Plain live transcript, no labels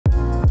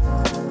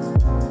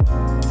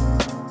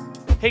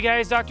Hey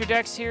guys, Dr.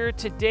 Dex here.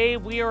 Today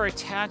we are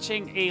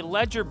attaching a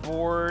ledger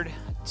board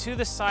to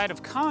the side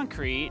of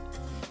concrete,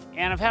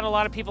 and I've had a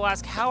lot of people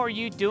ask, how are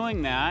you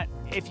doing that?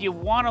 If you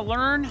want to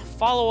learn,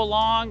 follow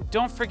along.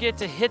 Don't forget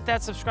to hit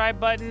that subscribe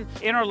button.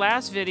 In our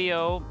last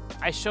video,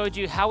 I showed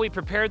you how we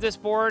prepared this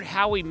board,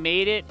 how we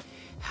made it,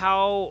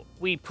 how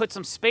we put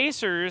some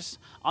spacers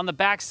on the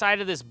back side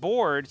of this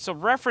board. So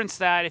reference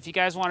that if you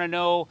guys want to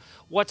know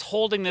what's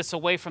holding this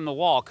away from the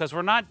wall, because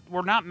we're not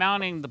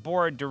mounting the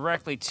board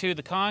directly to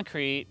the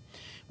concrete.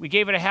 We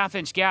gave it a 1/2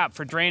 inch gap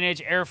for drainage,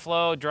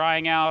 airflow,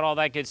 drying out, all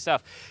that good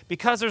stuff,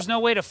 because there's no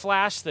way to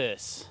flash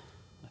this.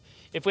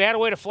 If we had a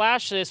way to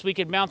flash this, we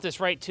could mount this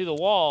right to the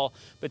wall,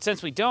 but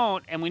since we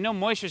don't, and we know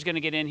moisture is going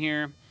to get in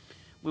here,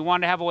 we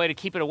wanted to have a way to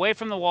keep it away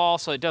from the wall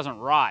so it doesn't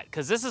rot,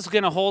 because this is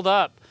going to hold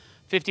up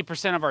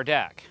 50% of our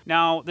deck.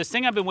 Now, this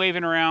thing I've been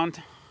waving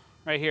around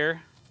right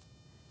here,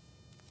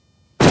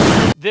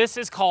 this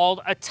is called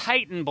a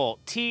Titan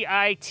bolt,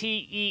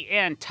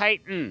 T-I-T-E-N,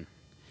 Titan.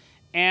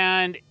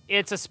 And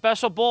it's a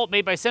special bolt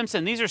made by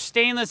Simpson. These are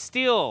stainless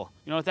steel.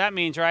 You know what that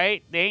means,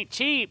 right? They ain't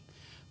cheap,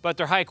 but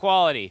they're high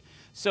quality.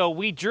 So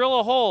we drill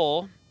a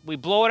hole, we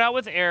blow it out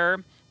with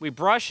air, we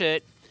brush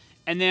it,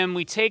 and then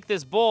we take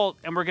this bolt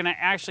and we're gonna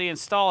actually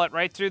install it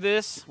right through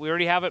this. We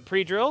already have it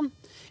pre-drilled,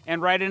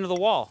 and right into the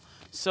wall.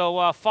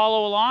 So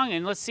follow along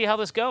and let's see how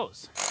this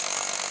goes.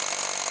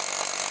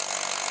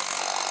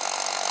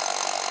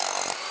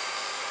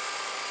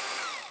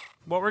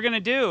 What we're gonna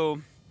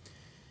do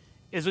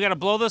is we gotta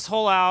blow this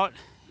hole out,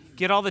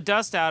 get all the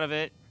dust out of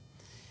it,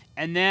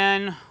 and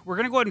then we're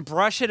gonna go ahead and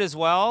brush it as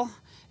well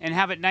and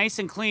have it nice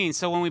and clean,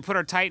 so when we put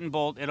our Titan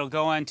bolt, it'll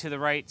go into the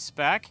right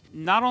spec.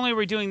 Not only are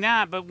we doing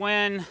that, but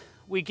when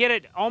we get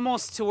it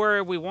almost to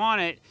where we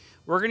want it,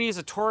 we're gonna use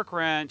a torque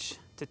wrench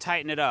to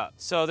tighten it up.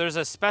 So there's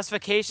a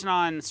specification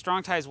on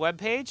StrongTie's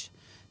webpage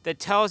that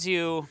tells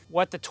you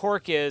what the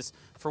torque is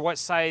for what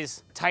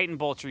size Titan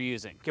bolt you're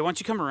using. Okay, once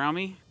you come around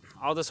me,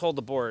 I'll just hold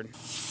the board.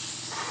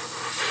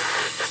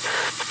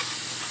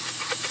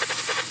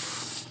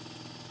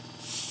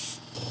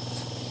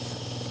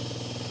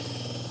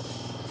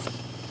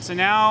 So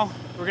now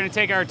we're gonna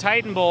take our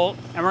Titan bolt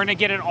and we're gonna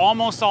get it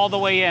almost all the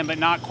way in, but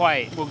not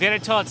quite. We'll get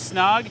it till it's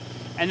snug,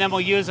 and then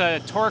we'll use a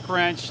torque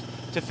wrench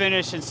to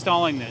finish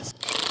installing this.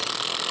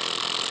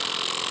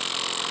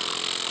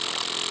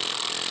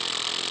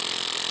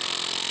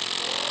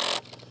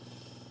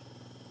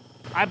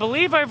 I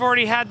believe I've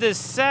already had this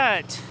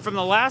set from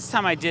the last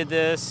time I did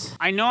this.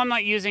 I know I'm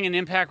not using an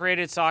impact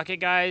rated socket,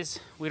 guys.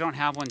 We don't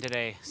have one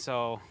today,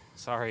 so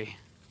sorry.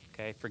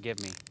 Okay, forgive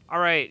me. All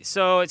right,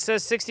 so it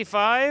says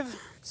 65.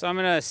 So I'm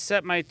gonna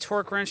set my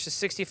torque wrench to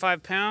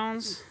 65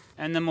 pounds,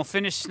 and then we'll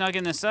finish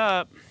snugging this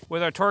up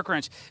with our torque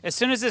wrench. As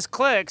soon as this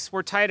clicks,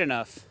 we're tight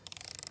enough.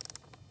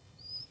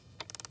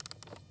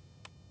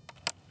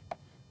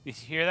 You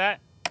hear that?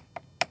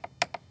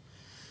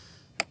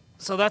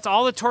 So that's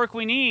all the torque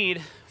we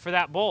need for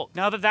that bolt.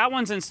 Now that that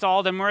one's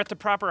installed and we're at the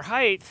proper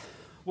height,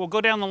 we'll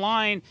go down the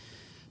line,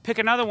 pick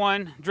another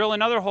one, drill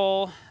another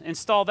hole,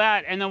 install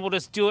that, and then we'll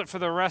just do it for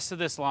the rest of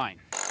this line.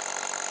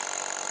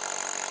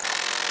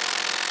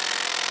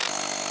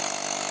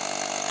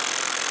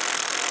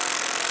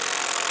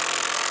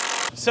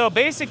 So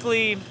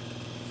basically,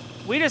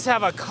 we just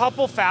have a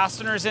couple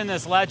fasteners in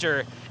this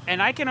ledger,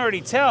 and I can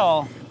already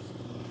tell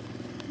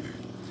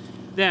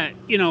that,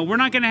 you know, we're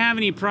not gonna have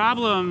any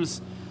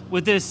problems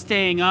with this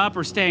staying up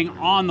or staying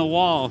on the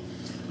wall.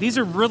 These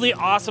are really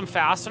awesome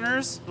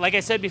fasteners. Like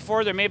I said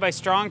before, they're made by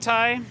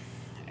StrongTie,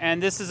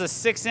 and this is a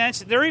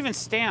 6-inch. They're even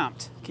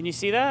stamped. Can you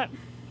see that?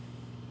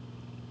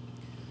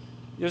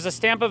 There's a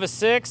stamp of a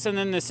 6, and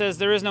then it says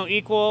there is no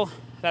equal.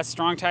 That's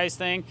StrongTie's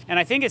thing. And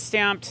I think it's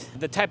stamped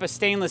the type of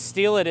stainless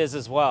steel it is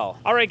as well.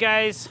 All right,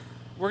 guys,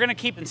 we're gonna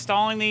keep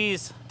installing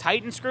these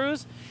Titan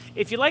screws.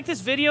 If you like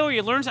this video or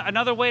you learned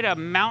another way to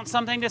mount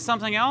something to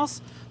something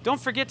else, don't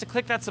forget to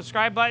click that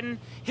subscribe button,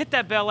 hit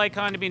that bell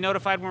icon to be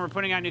notified when we're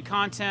putting out new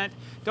content.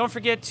 Don't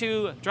forget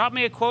to drop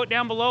me a quote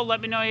down below,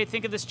 let me know how you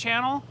think of this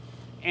channel,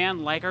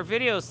 and like our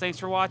videos. Thanks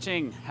for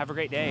watching. Have a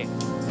great day.